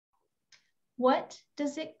What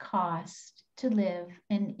does it cost to live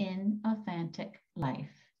an inauthentic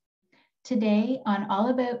life? Today on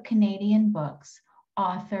All About Canadian Books,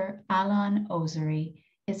 author Alon Ozery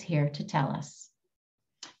is here to tell us.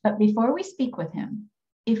 But before we speak with him,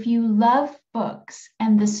 if you love books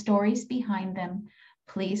and the stories behind them,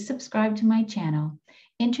 please subscribe to my channel.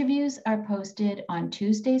 Interviews are posted on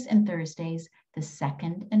Tuesdays and Thursdays, the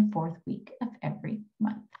second and fourth week of every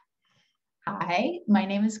month. Hi, my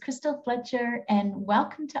name is Crystal Fletcher, and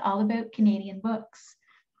welcome to All About Canadian Books.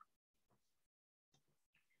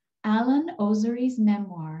 Alon Ozery's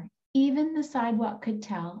memoir, Even the Sidewalk Could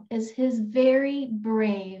Tell, is his very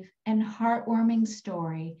brave and heartwarming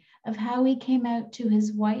story of how he came out to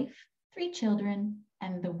his wife, 3 children,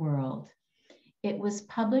 and the world. It was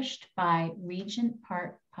published by Regent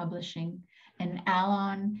Park Publishing, and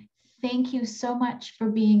Alon, thank you so much for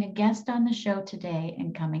being a guest on the show today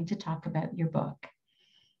and coming to talk about your book.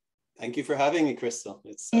 Thank you for having me, Crystal.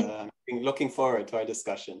 I'm looking forward to our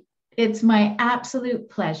discussion. It's my absolute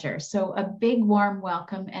pleasure. So a big warm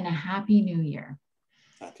welcome and a happy new year.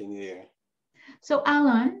 Happy New Year. So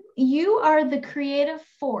Alon, you are the creative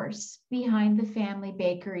force behind the family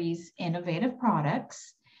bakery's innovative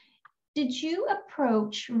products. Did you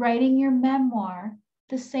approach writing your memoir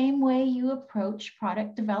the same way you approach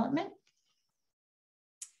product development?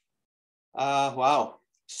 Wow.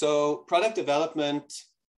 So product development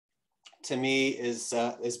to me is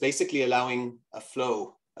basically allowing a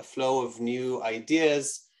flow of new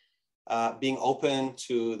ideas, being open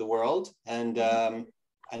to the world and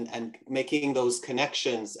making those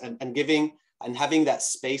connections and giving and having that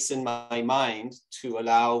space in my mind to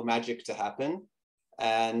allow magic to happen.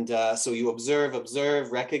 And so you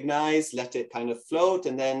observe, recognize, let it kind of float,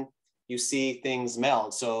 and then you see things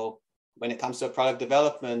meld. So when it comes to product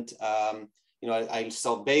development, I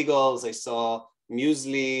saw bagels, I saw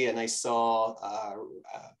muesli, and I saw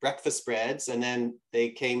breakfast breads, and then they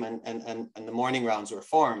came and the morning rounds were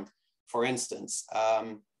formed, for instance.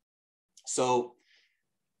 So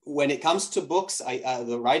when it comes to books,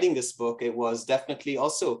 writing this book, it was definitely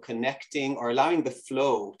also connecting or allowing the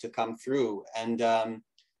flow to come through and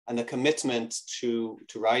the commitment to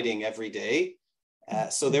writing every day.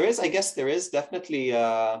 So there is definitely,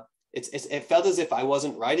 it felt as if I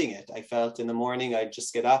wasn't writing it. I felt in the morning, I'd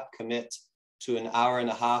just get up, commit to an hour and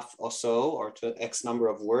a half or so, or to X number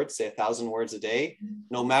of words, say 1,000 words a day,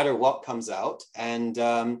 no matter what comes out. And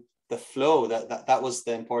the flow, that was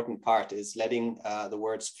the important part, is letting the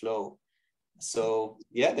words flow. So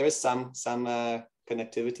yeah, there is some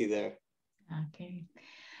connectivity there. Okay.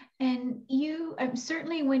 And you,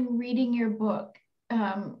 certainly when reading your book,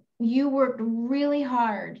 you worked really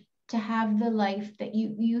hard to have the life that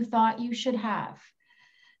you thought you should have.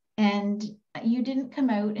 And you didn't come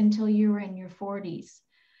out until you were in your 40s.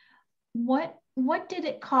 What did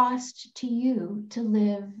it cost to you to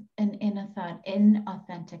live an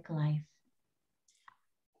inauthentic life?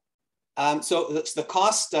 So the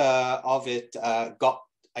cost of it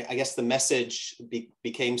I guess the message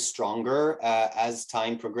became stronger as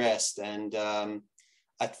time progressed. And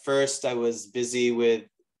at first I was busy with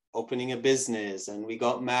opening a business, and we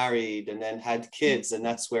got married and then had kids, and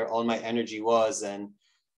that's where all my energy was. And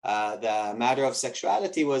the matter of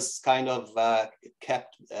sexuality was kind of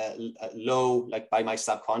kept low, like by my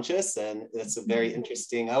subconscious. And that's a very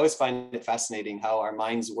interesting, I always find it fascinating how our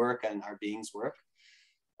minds work and our beings work.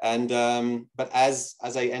 And but as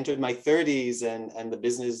I entered my 30s and the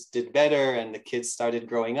business did better and the kids started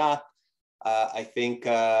growing up, I think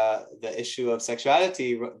the issue of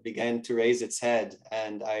sexuality began to raise its head.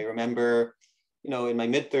 And I remember, in my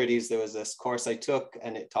mid 30s, there was this course I took,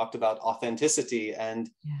 and it talked about authenticity. And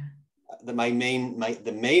the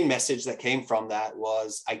main message that came from that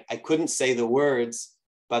was I couldn't say the words,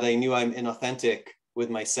 but I knew I'm inauthentic with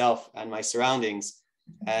myself and my surroundings.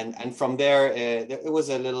 And from there, it was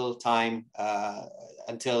a little time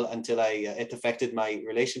until it affected my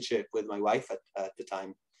relationship with my wife at the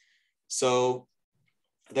time. So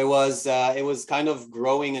it was kind of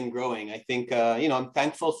growing and growing. I think, I'm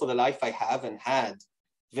thankful for the life I have and had,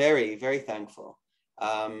 very, very thankful.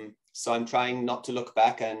 So I'm trying not to look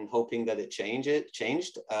back and hoping that it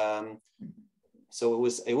changed. So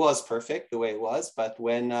it was perfect the way it was. But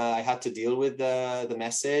when I had to deal with the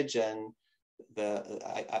message, and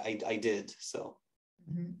I did so.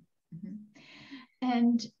 Mm-hmm. Mm-hmm.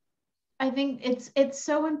 And I think it's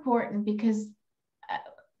so important because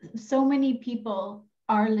so many people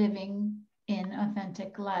are living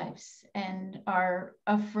inauthentic lives and are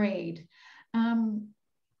afraid.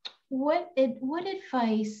 What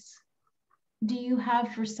advice do you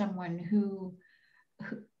have for someone who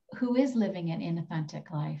is living an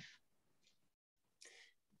inauthentic life?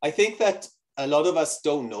 I think that a lot of us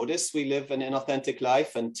don't notice we live an inauthentic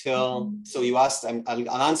life until, so you asked,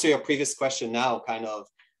 I'll answer your previous question now, kind of,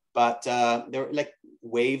 but there are like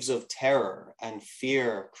waves of terror and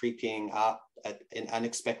fear creeping up in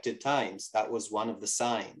unexpected times. That was one of the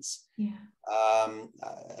signs,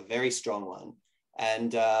 a very strong one.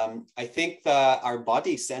 And I think that our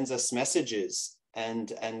body sends us messages,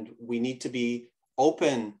 and we need to be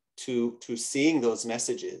open to seeing those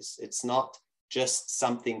messages. It's not just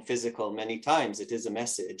something physical. Many times it is a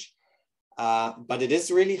message, but it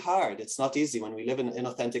is really hard. It's not easy. When we live in an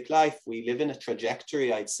inauthentic life, we live in a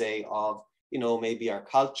trajectory, I'd say, of, you know, maybe our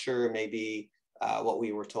culture, maybe what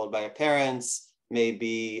we were told by our parents,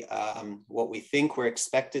 maybe what we think we're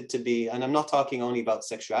expected to be. And I'm not talking only about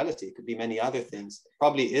sexuality. It could be many other things. It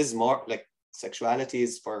probably is more like sexuality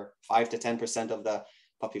is for 5 to 10% of the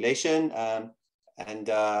population.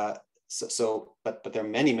 But there are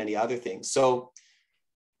many, many other things. So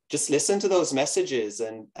just listen to those messages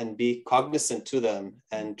and be cognizant to them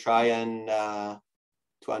and try and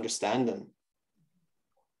to understand them.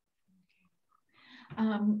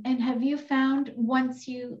 And have you found, once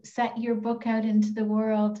you set your book out into the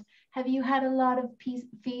world, have you had a lot of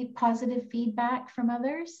positive feedback from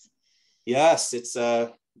others? Yes, it's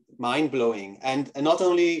mind-blowing. And not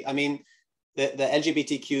only, I mean, the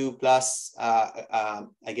LGBTQ plus,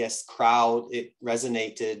 I guess, crowd, it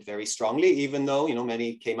resonated very strongly, even though, you know,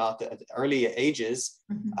 many came out at early ages,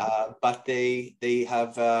 but they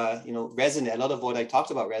have, you know, resonate. A lot of what I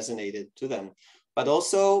talked about resonated to them. But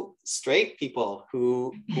also straight people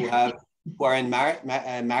who are in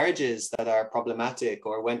marriages that are problematic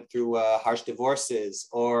or went through harsh divorces,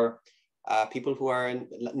 or people who are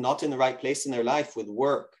not in the right place in their life with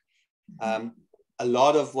work. A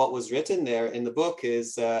lot of what was written there in the book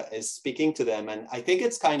is speaking to them, and I think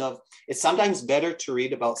it's sometimes better to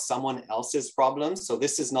read about someone else's problems. So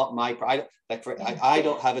this is not my pride. I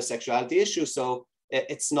don't have a sexuality issue, so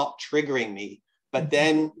it's not triggering me. But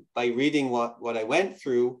then by reading what I went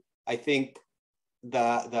through, I think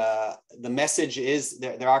the message is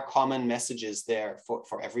there are common messages there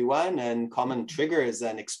for everyone, and common triggers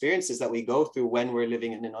and experiences that we go through when we're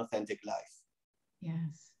living an inauthentic life.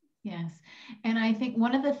 Yes. And I think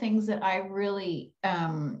one of the things that I really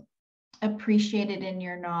appreciated in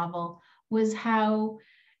your novel was how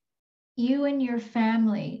you and your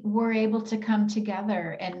family were able to come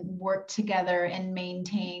together and work together and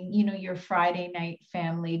maintain, you know, your Friday night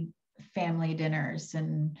family dinners.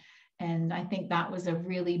 And I think that was a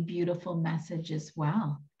really beautiful message as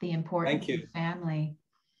well, the importance of family.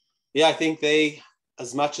 Yeah, I think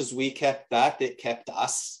as much as we kept that, it kept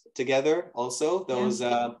us together also, those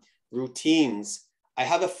routines. I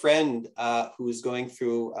have a friend who's going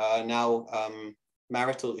through now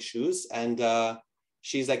marital issues, and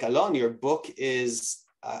she's like, Alon, your book is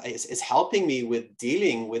helping me with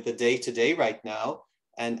dealing with the day-to-day right now,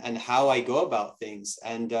 and how I go about things.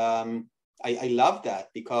 And I love that,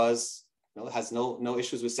 because, you know, it has no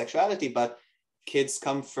issues with sexuality, but kids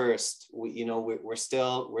come first. We're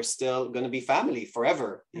still going to be family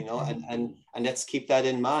forever, you know, and let's keep that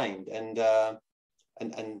in mind. And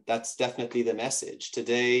that's definitely the message.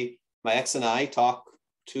 Today, my ex and I talk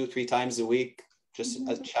 2-3 times a week, just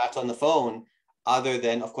a chat on the phone. Other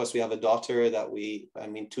than, of course, we have a daughter that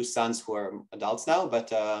 2 sons who are adults now,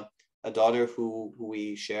 but a daughter who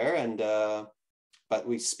we share, and but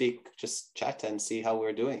we speak, just chat and see how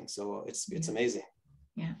we're doing. So it's amazing.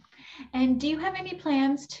 Yeah. And do you have any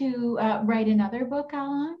plans to write another book,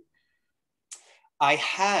 Alon? I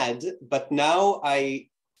had, but now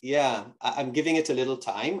I'm giving it a little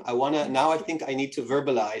time. Now I think I need to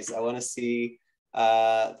verbalize. I want to see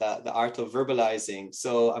the art of verbalizing.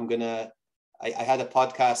 So I had a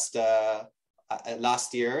podcast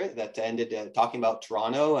last year that ended talking about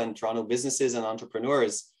Toronto and Toronto businesses and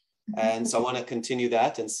entrepreneurs. And so I want to continue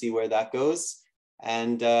that and see where that goes.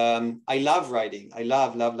 And I love writing. I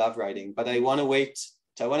love writing, but I want to wait.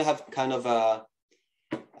 I want to have kind of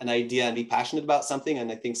an idea and be passionate about something.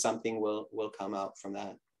 And I think something will come out from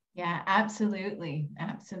that. Yeah, absolutely.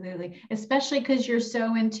 Especially because you're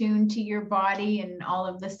so in tune to your body and all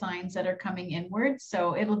of the signs that are coming inward.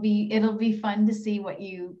 So it'll be fun to see what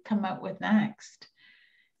you come up with next.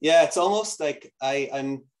 Yeah, it's almost like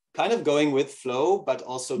I'm kind of going with flow, but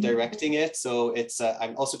also directing it. So it's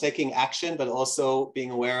I'm also taking action, but also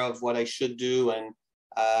being aware of what I should do, and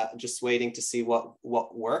just waiting to see what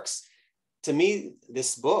works. To me,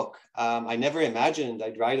 this book, I never imagined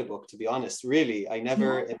I'd write a book, to be honest, really. I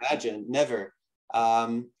never imagined, never.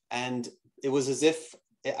 And it was as if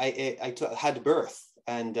I had birth,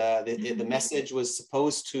 and the message was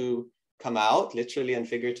supposed to come out, literally and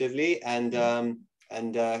figuratively. And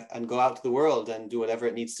and go out to the world and do whatever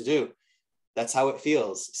it needs to do. That's how it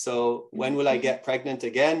feels. So when will I get pregnant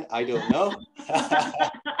again? I don't know.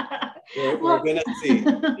 We're gonna see.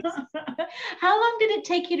 How long did it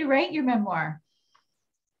take you to write your memoir?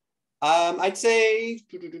 I'd say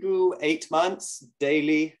 8 months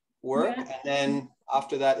daily work, Yeah. and then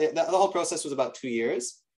after that, the whole process was about 2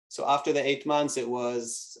 years. So after the 8 months, it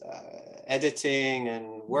was editing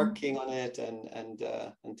and working on it, and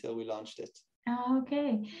until we launched it.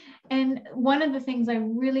 Okay. And one of the things I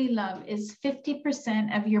really love is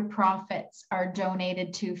 50% of your profits are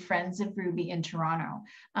donated to Friends of Ruby in Toronto.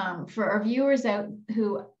 For our viewers out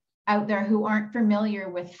there who aren't familiar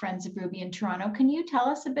with Friends of Ruby in Toronto, can you tell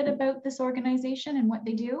us a bit about this organization and what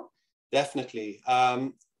they do? Definitely.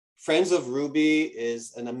 Friends of Ruby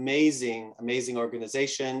is an amazing, amazing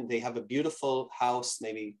organization. They have a beautiful house,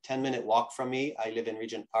 maybe 10-minute walk from me. I live in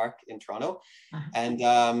Regent Park in Toronto.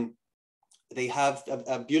 And they have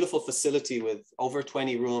a beautiful facility with over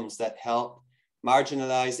 20 rooms that help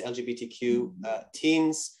marginalized LGBTQ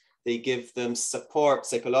teens. They give them support,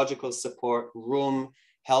 psychological support, room,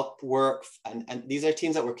 help work. And these are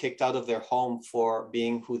teens that were kicked out of their home for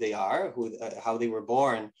being who they are, how they were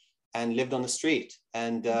born, and lived on the street.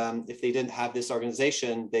 And if they didn't have this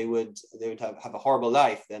organization, they would have a horrible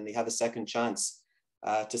life. Then they have a second chance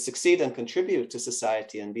to succeed and contribute to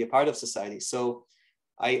society and be a part of society. So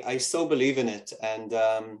I so believe in it, and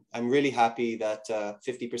I'm really happy that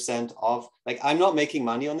 50% of, like, I'm not making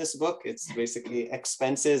money on this book. It's basically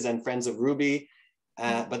expenses and Friends of Ruby,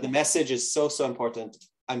 but the message is so important.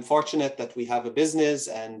 I'm fortunate that we have a business,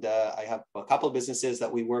 and I have a couple of businesses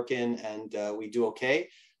that we work in, and we do okay.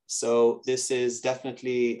 So this is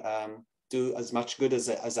definitely do as much good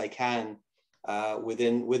as I can with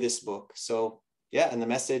this book. So yeah, and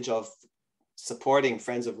the message of supporting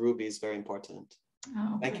Friends of Ruby is very important.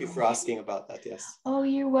 Oh, thank you for asking about that. Yes. Oh,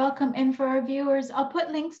 you're welcome. And for our viewers, I'll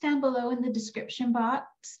put links down below in the description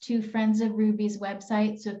box to Friends of Ruby's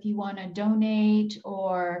website. So if you want to donate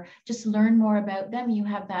or just learn more about them, you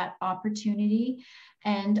have that opportunity.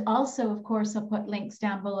 And also, of course, I'll put links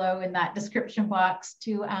down below in that description box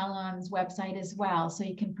to Alon's website as well. So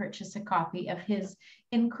you can purchase a copy of his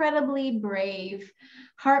incredibly brave,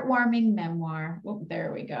 heartwarming memoir. Well,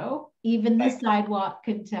 there we go. Even the Sidewalk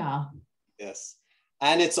Could Tell. Yes.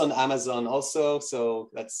 And it's on Amazon also, so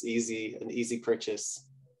that's an easy purchase.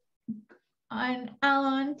 And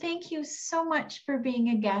Alon, thank you so much for being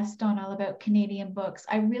a guest on All About Canadian Books.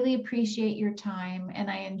 I really appreciate your time, and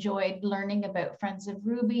I enjoyed learning about Friends of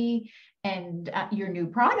Ruby and your new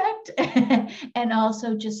product, and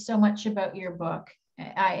also just so much about your book.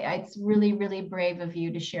 It's really, really brave of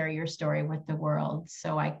you to share your story with the world,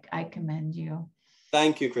 so I commend you.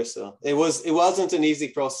 Thank you, Crystal. It wasn't an easy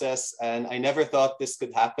process, and I never thought this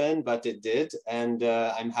could happen, but it did, and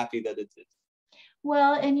I'm happy that it did.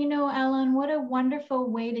 Well, and you know, Alon, what a wonderful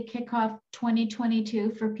way to kick off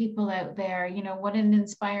 2022 for people out there. You know, what an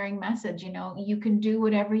inspiring message. You know, you can do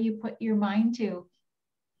whatever you put your mind to.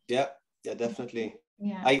 Yeah, definitely.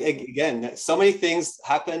 Yeah. Again, so many things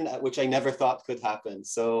happen which I never thought could happen.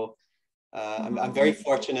 So I'm very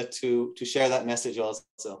fortunate to share that message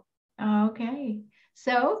also. Okay.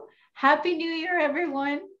 So Happy New Year,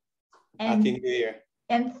 everyone. Happy New Year.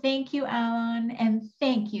 And thank you, Alon, and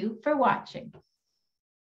thank you for watching.